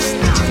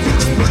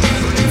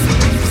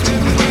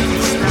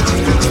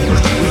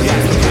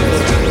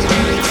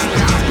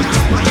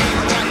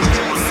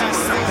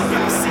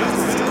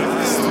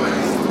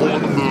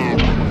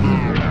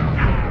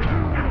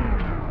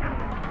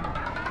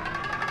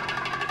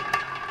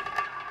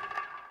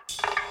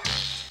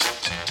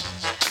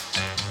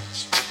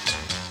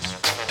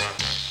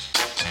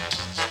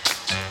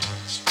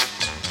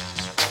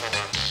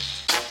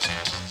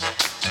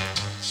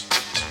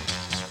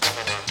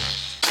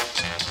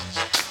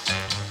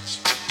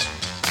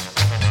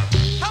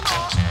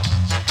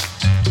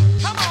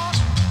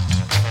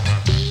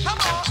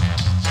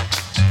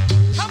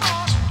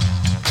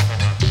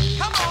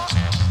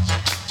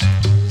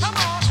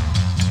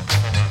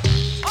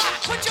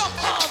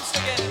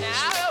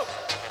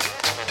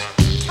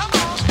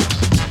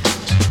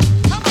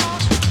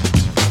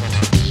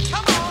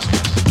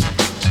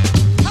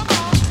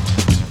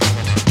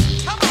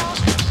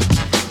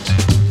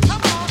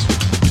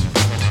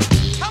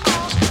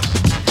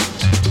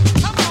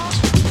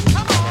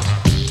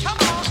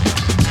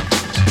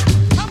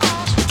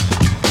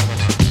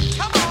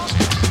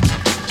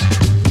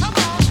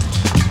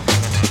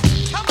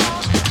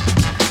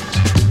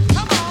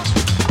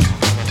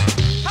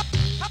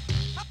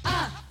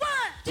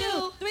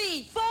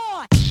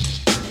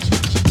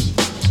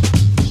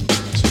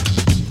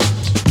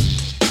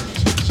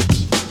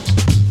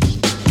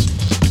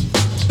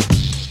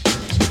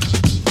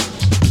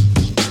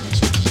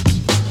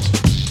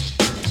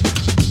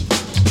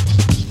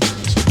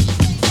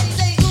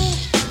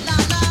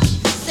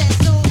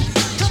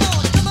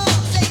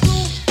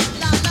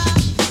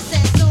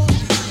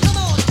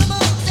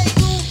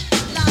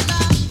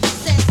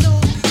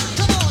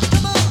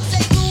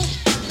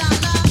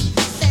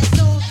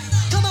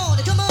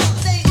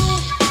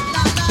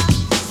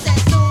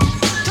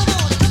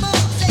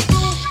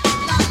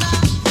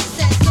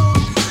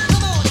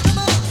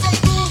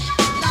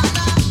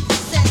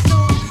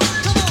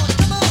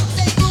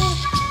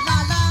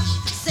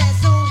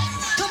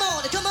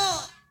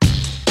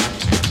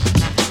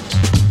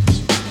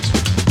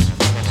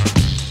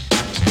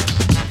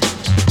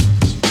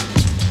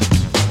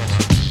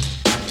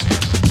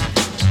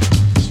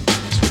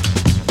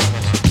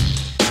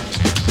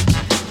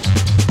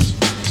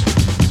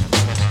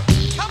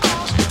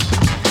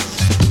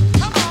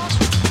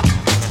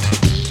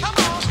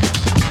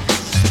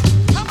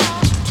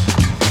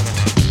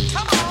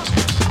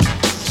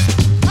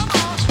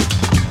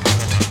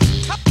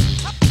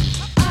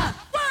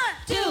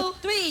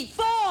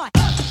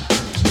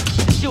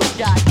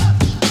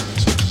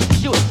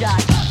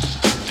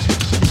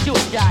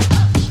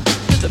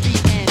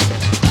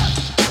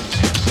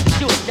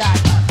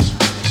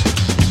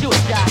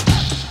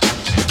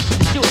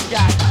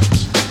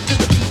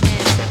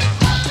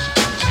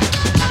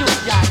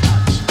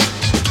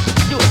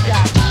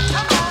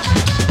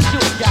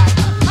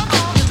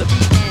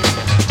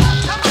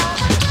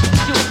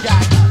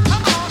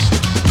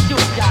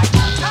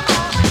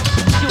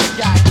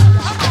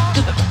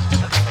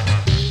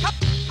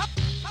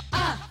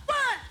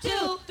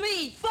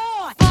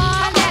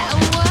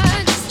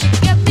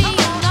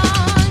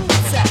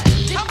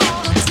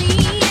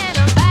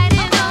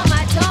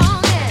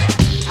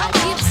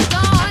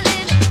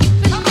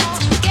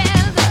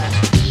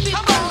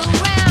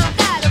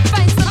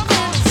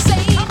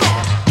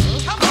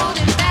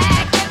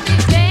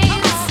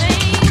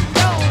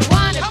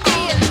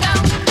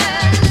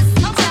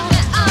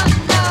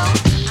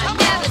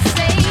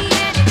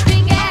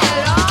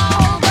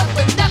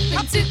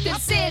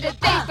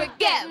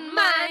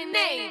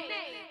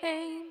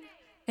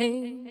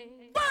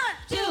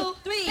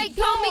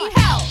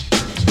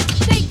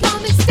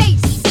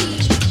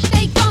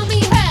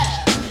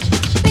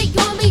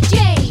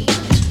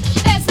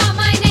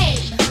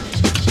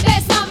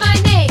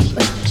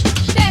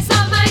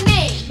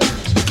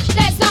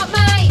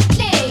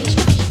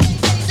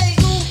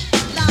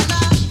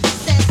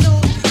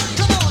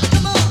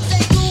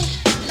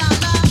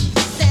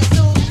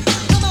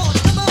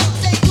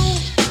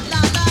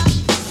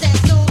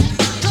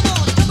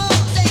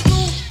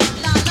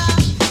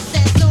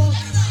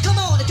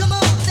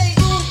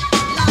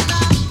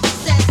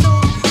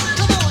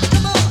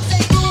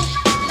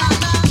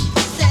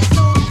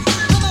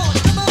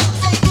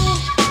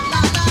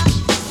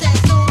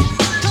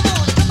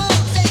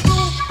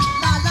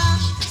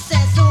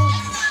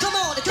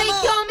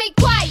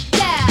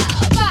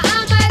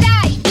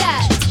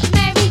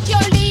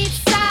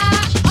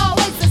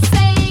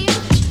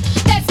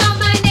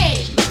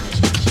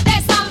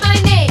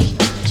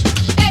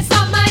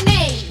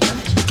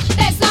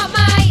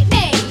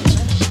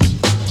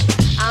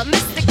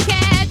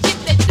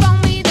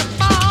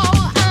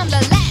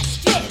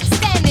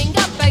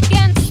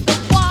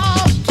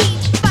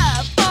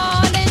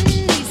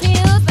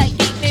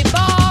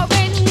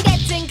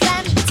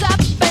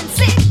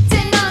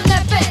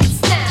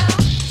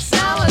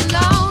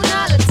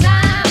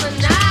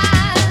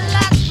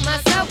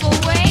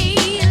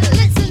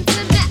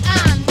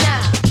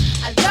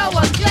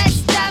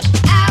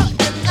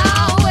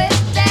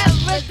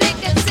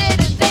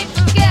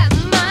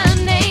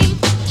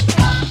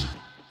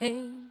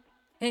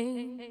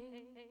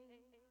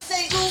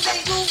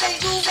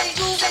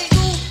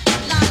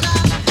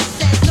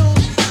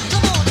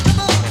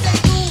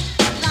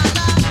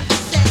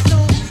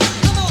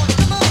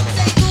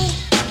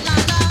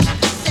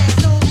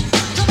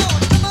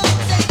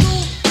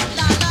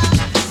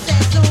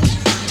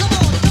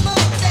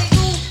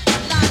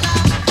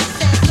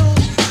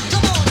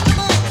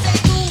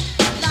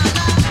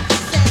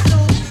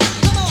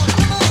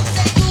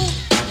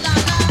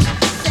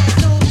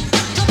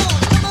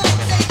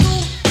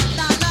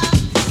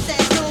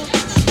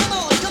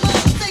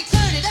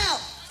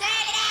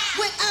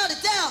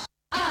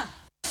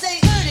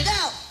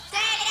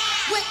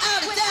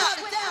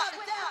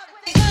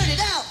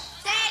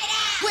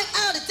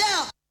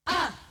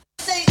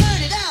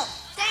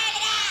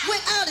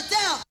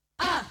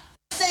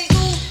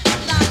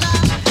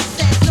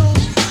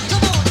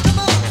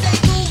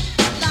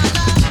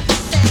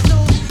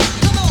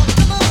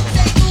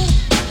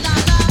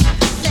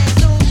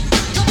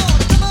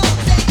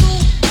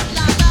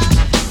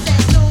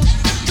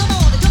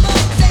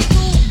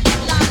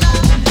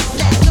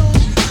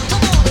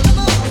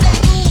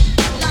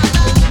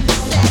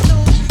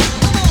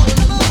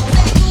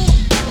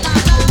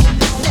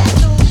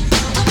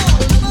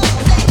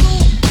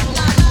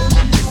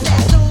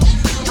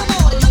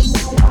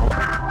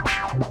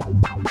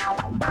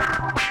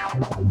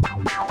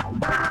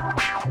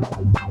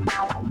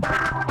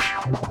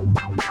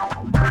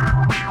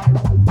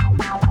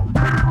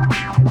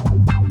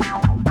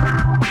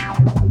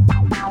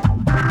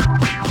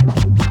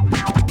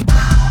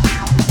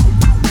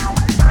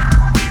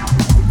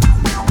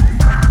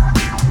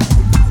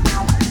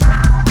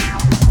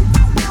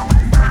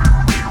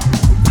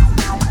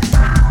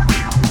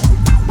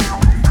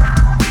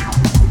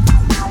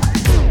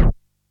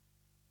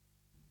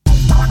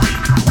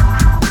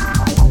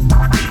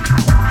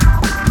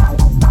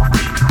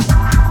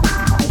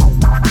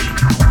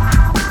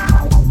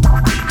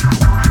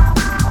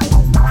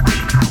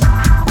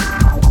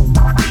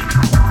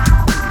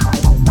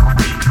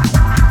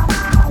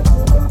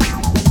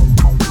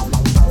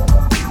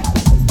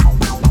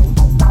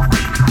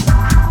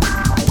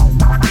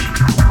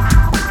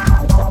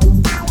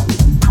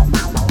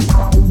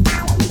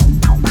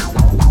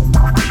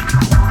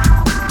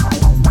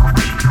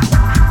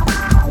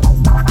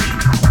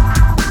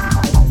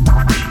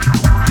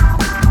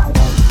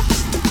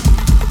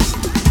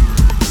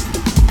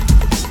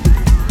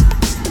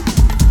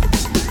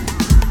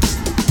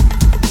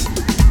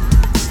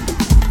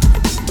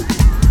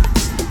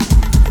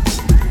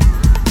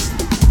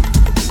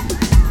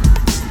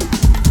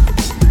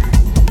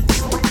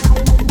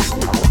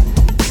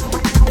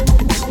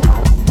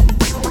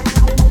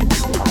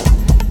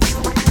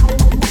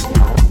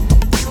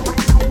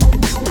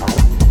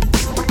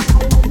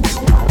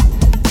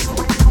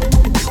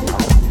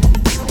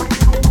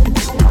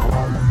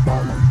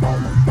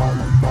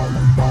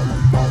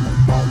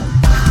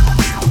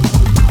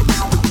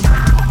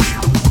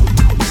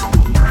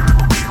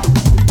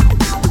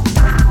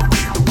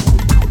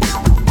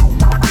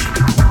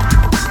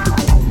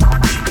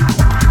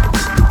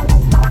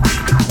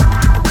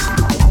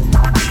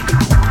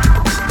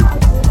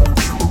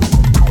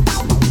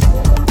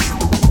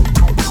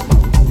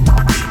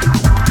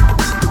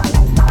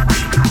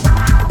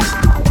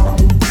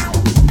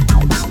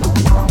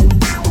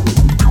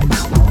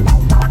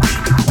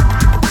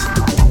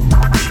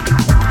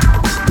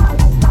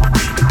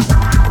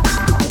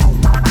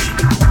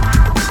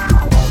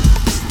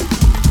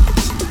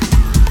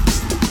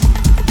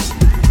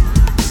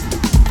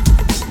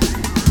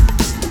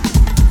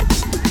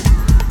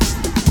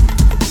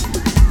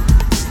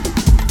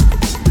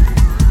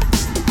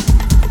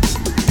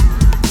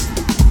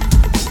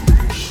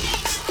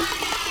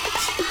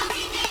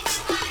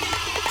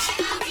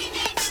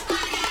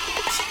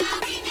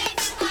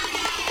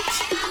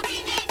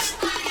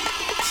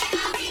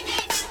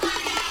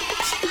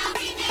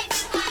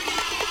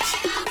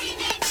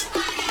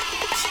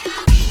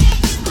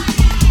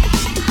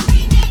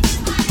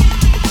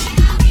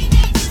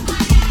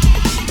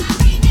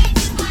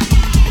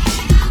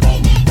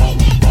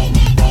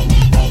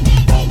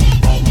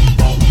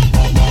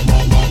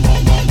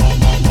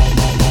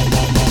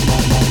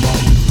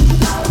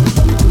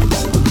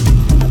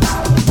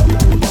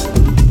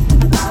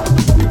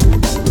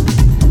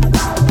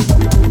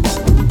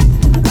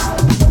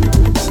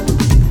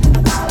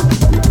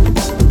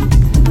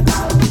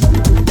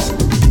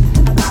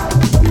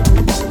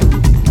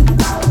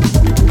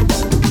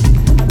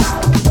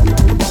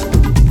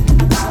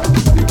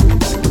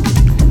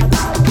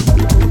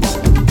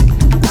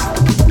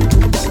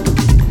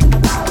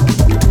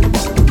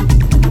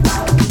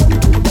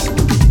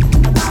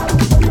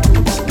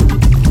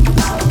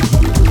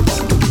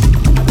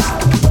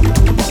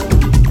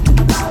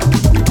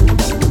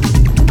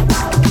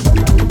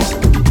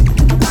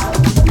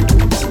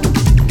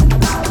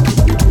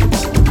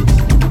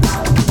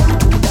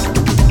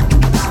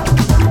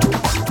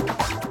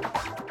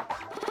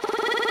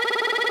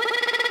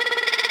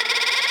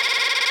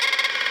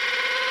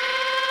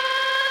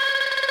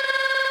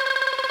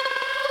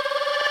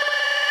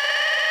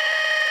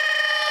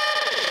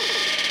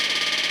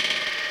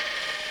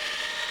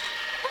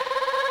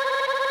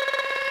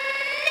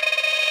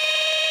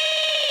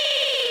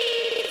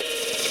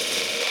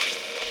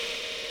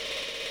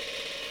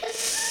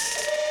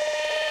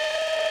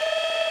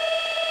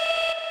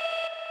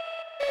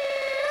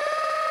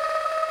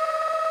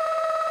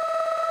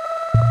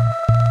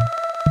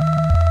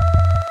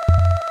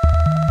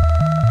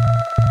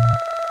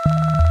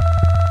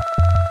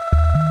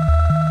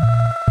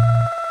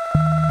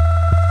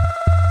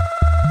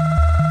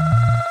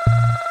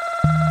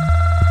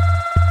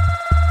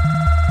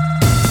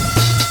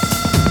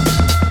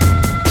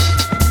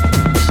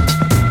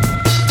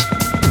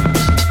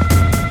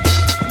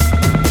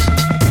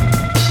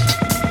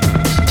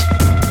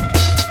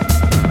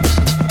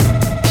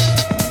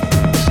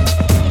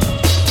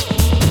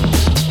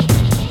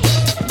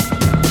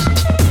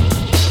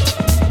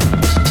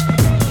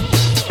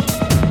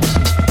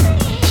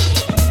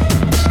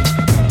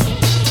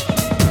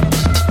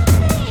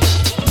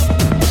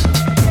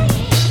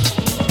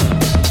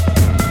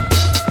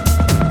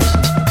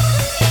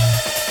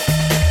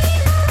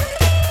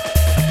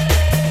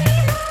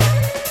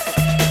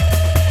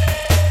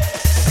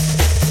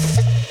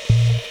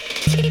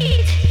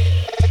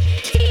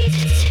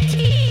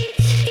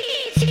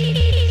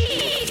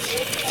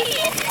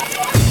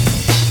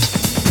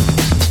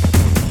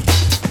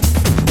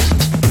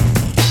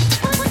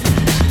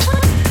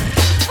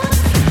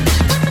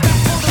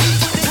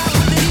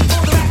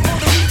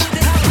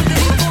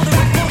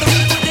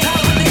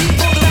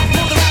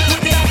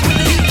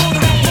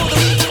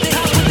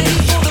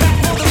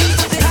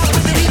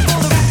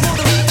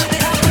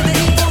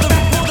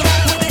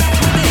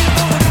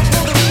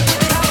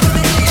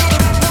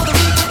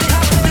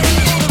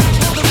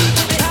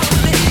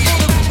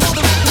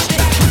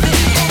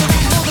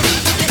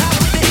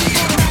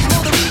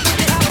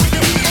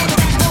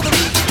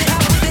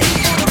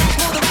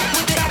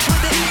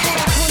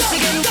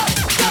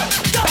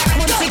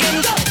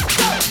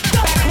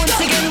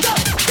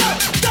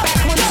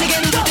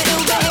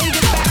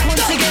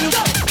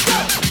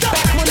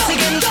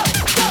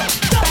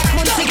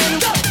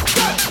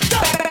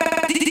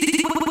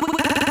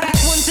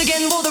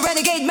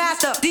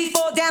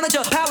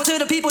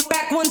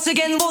 once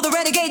again for the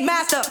renegade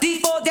master.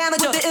 D4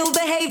 damager, the ill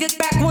behavior.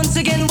 Back once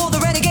again for the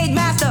renegade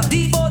master.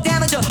 D4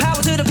 damager, power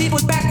to the people.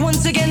 Back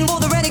once again for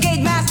the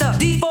renegade master.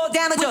 D4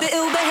 damager, the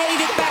ill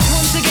behavior. Back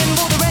once again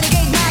for the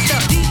renegade master.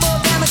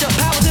 D4 damager,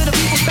 power to the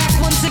people. Back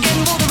once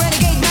again for the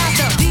renegade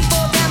master.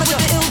 D4 damager,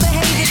 the ill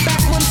behavior.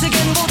 Back once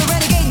again for the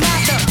renegade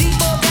master.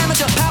 D4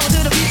 damager, power to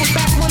the people.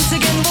 Back once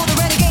again for the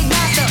renegade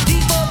master.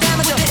 D4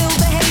 damager, the ill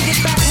behavior.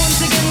 Back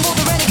once again for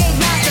the renegade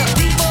master.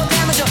 D4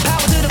 damager,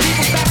 power to the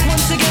people. Back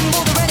once again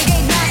for the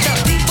renegade master.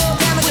 D4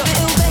 damager, the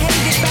ill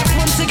behavior. Back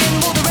once again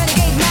for the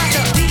renegade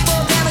master.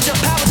 D4 damager,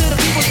 power to the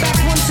people. Back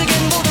once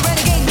again for the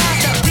renegade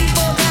master.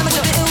 D4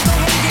 damager, the ill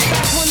behavior.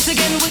 Back once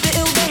again with the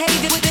ill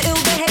behavior, with the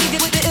ill behavior,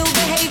 with the ill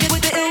behavior,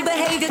 with the ill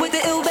behavior, with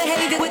the ill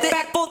behavior, with the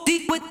back for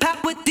deep with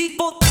pop with deep.